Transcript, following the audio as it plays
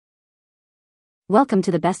Welcome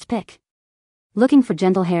to the best pick. Looking for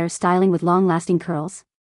gentle hair styling with long-lasting curls?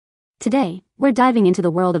 Today, we're diving into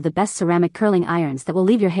the world of the best ceramic curling irons that will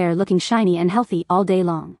leave your hair looking shiny and healthy all day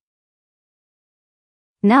long.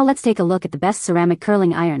 Now let's take a look at the best ceramic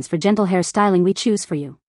curling irons for gentle hair styling we choose for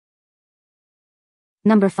you.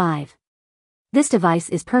 Number 5. This device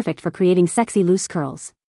is perfect for creating sexy loose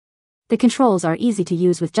curls. The controls are easy to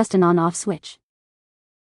use with just an on-off switch.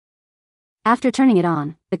 After turning it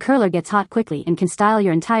on, the curler gets hot quickly and can style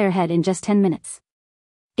your entire head in just 10 minutes.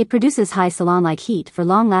 It produces high salon-like heat for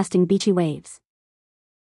long-lasting beachy waves.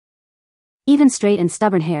 Even straight and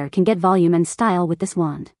stubborn hair can get volume and style with this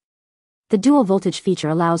wand. The dual voltage feature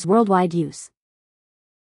allows worldwide use.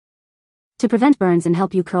 To prevent burns and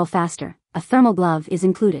help you curl faster, a thermal glove is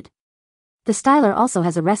included. The styler also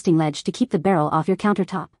has a resting ledge to keep the barrel off your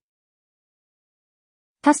countertop.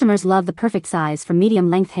 Customers love the perfect size for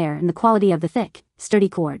medium-length hair and the quality of the thick, sturdy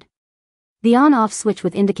cord. The on-off switch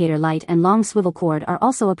with indicator light and long swivel cord are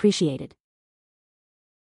also appreciated.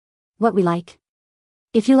 What we like?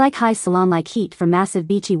 If you like high salon-like heat for massive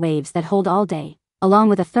beachy waves that hold all day, along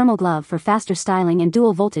with a thermal glove for faster styling and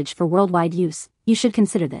dual voltage for worldwide use, you should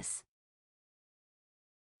consider this.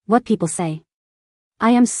 What people say?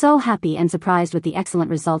 I am so happy and surprised with the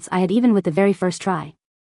excellent results I had even with the very first try.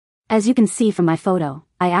 As you can see from my photo,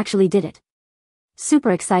 I actually did it.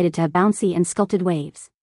 Super excited to have bouncy and sculpted waves.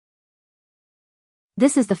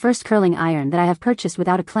 This is the first curling iron that I have purchased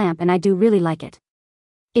without a clamp and I do really like it.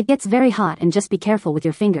 It gets very hot and just be careful with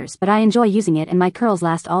your fingers, but I enjoy using it and my curls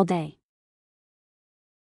last all day.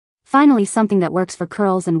 Finally, something that works for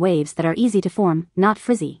curls and waves that are easy to form, not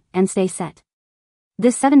frizzy, and stay set.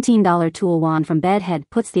 This $17 tool wand from Head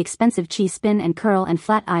puts the expensive cheese spin and curl and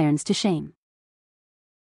flat irons to shame.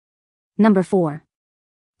 Number 4.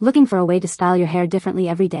 Looking for a way to style your hair differently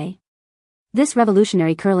every day? This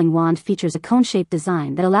revolutionary curling wand features a cone-shaped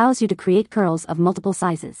design that allows you to create curls of multiple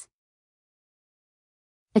sizes.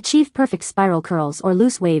 Achieve perfect spiral curls or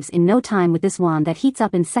loose waves in no time with this wand that heats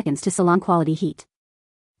up in seconds to salon-quality heat.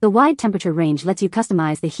 The wide temperature range lets you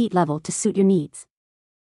customize the heat level to suit your needs.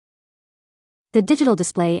 The digital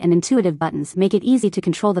display and intuitive buttons make it easy to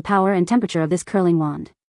control the power and temperature of this curling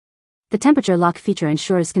wand. The temperature lock feature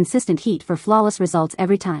ensures consistent heat for flawless results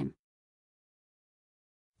every time.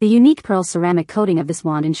 The unique pearl ceramic coating of this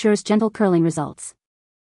wand ensures gentle curling results.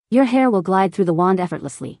 Your hair will glide through the wand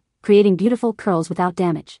effortlessly, creating beautiful curls without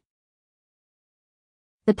damage.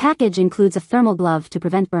 The package includes a thermal glove to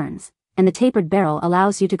prevent burns, and the tapered barrel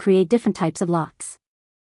allows you to create different types of locks.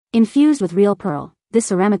 Infused with real pearl, this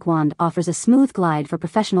ceramic wand offers a smooth glide for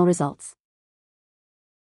professional results.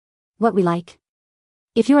 What we like?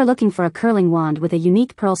 If you are looking for a curling wand with a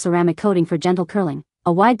unique pearl ceramic coating for gentle curling,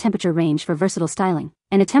 a wide temperature range for versatile styling,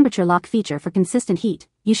 and a temperature lock feature for consistent heat,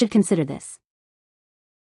 you should consider this.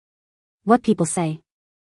 What people say?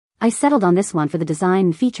 I settled on this one for the design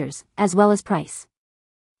and features, as well as price.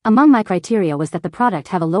 Among my criteria was that the product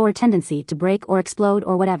have a lower tendency to break or explode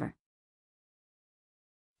or whatever.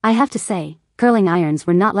 I have to say, curling irons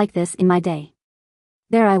were not like this in my day.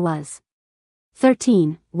 There I was.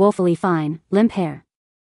 13, woefully fine, limp hair.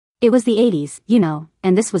 It was the 80s, you know,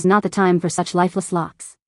 and this was not the time for such lifeless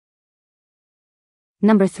locks.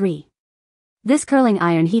 Number 3. This curling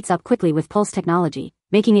iron heats up quickly with pulse technology,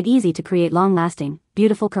 making it easy to create long-lasting,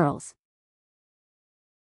 beautiful curls.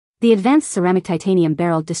 The advanced ceramic titanium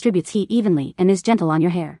barrel distributes heat evenly and is gentle on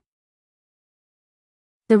your hair.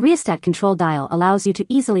 The rheostat control dial allows you to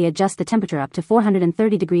easily adjust the temperature up to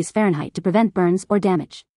 430 degrees Fahrenheit to prevent burns or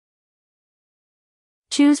damage.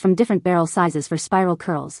 Choose from different barrel sizes for spiral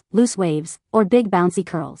curls, loose waves, or big bouncy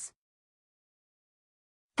curls.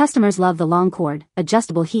 Customers love the long cord,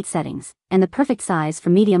 adjustable heat settings, and the perfect size for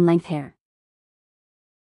medium-length hair.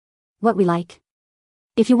 What we like?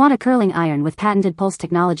 If you want a curling iron with patented pulse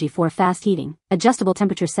technology for fast heating, adjustable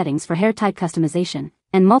temperature settings for hair type customization,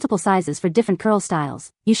 and multiple sizes for different curl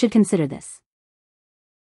styles, you should consider this.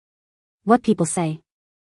 What people say?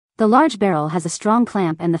 The large barrel has a strong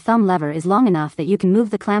clamp and the thumb lever is long enough that you can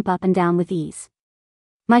move the clamp up and down with ease.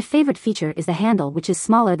 My favorite feature is the handle, which is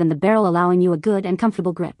smaller than the barrel, allowing you a good and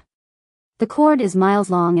comfortable grip. The cord is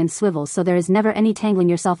miles long and swivels, so there is never any tangling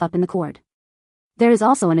yourself up in the cord. There is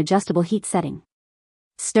also an adjustable heat setting.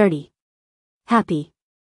 Sturdy. Happy.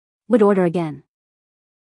 Would order again.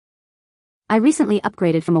 I recently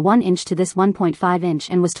upgraded from a 1-inch to this 1.5-inch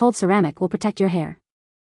and was told ceramic will protect your hair.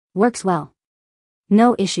 Works well.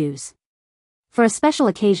 No issues. For a special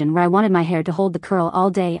occasion where I wanted my hair to hold the curl all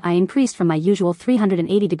day, I increased from my usual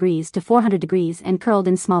 380 degrees to 400 degrees and curled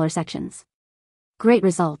in smaller sections. Great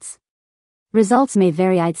results. Results may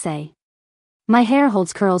vary, I'd say. My hair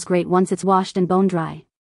holds curls great once it's washed and bone dry.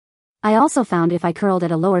 I also found if I curled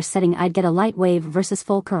at a lower setting I'd get a light wave versus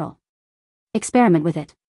full curl. Experiment with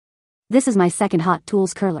it. This is my second Hot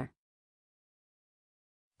Tools curler.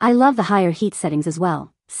 I love the higher heat settings as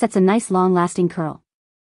well, sets a nice long-lasting curl.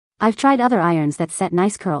 I've tried other irons that set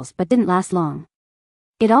nice curls but didn't last long.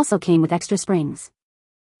 It also came with extra springs.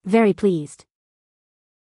 Very pleased.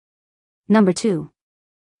 Number 2.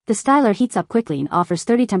 The styler heats up quickly and offers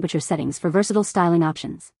 30 temperature settings for versatile styling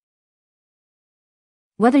options.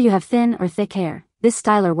 Whether you have thin or thick hair, this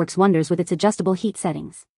styler works wonders with its adjustable heat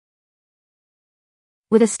settings.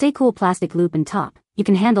 With a Stay Cool plastic loop and top, you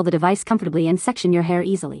can handle the device comfortably and section your hair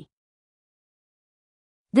easily.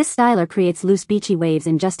 This styler creates loose beachy waves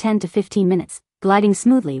in just 10 to 15 minutes, gliding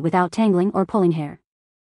smoothly without tangling or pulling hair.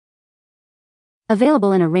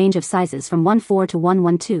 Available in a range of sizes from 1/4 to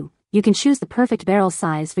 1/12, you can choose the perfect barrel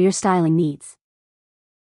size for your styling needs.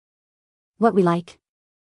 What we like.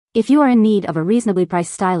 If you are in need of a reasonably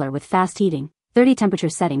priced styler with fast heating, 30 temperature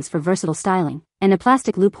settings for versatile styling, and a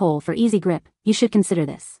plastic loophole for easy grip, you should consider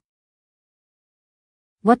this.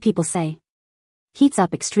 What people say. Heats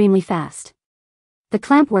up extremely fast. The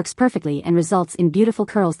clamp works perfectly and results in beautiful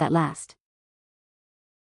curls that last.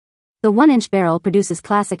 The 1-inch barrel produces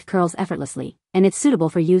classic curls effortlessly, and it's suitable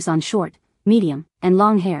for use on short, medium, and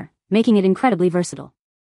long hair, making it incredibly versatile.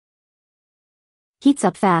 Heats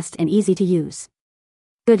up fast and easy to use.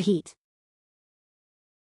 Good heat.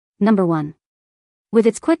 Number 1. With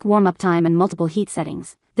its quick warm-up time and multiple heat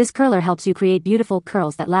settings, this curler helps you create beautiful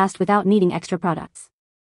curls that last without needing extra products.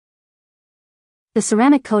 The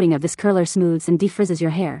ceramic coating of this curler smooths and defrizzes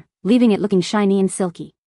your hair, leaving it looking shiny and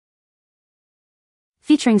silky.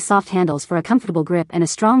 Featuring soft handles for a comfortable grip and a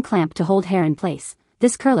strong clamp to hold hair in place,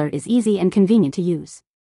 this curler is easy and convenient to use.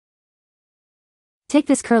 Take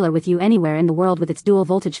this curler with you anywhere in the world with its dual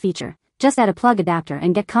voltage feature. Just add a plug adapter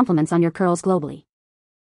and get compliments on your curls globally.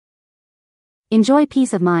 Enjoy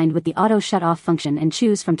peace of mind with the auto shut-off function and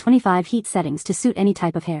choose from 25 heat settings to suit any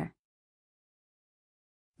type of hair.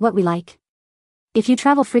 What we like. If you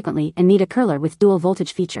travel frequently and need a curler with dual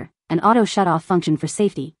voltage feature, an auto shut-off function for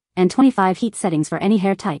safety, and 25 heat settings for any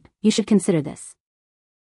hair type, you should consider this.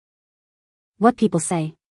 What people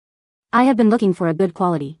say. I have been looking for a good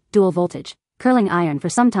quality, dual voltage, curling iron for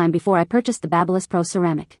some time before I purchased the BaBylissPro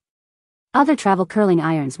Ceramic. Other travel curling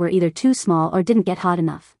irons were either too small or didn't get hot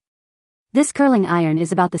enough. This curling iron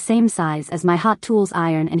is about the same size as my Hot Tools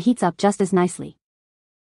iron and heats up just as nicely.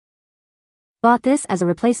 Bought this as a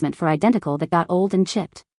replacement for identical that got old and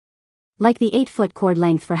chipped. Like the 8-foot cord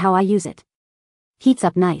length for how I use it. Heats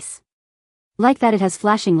up nice. Like that it has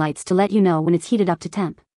flashing lights to let you know when it's heated up to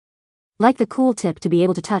temp. Like the cool tip to be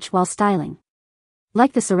able to touch while styling.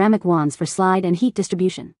 Like the ceramic wands for slide and heat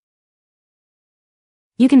distribution.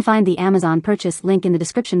 You can find the Amazon purchase link in the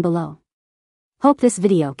description below. Hope this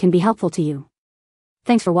video can be helpful to you.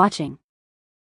 Thanks for watching.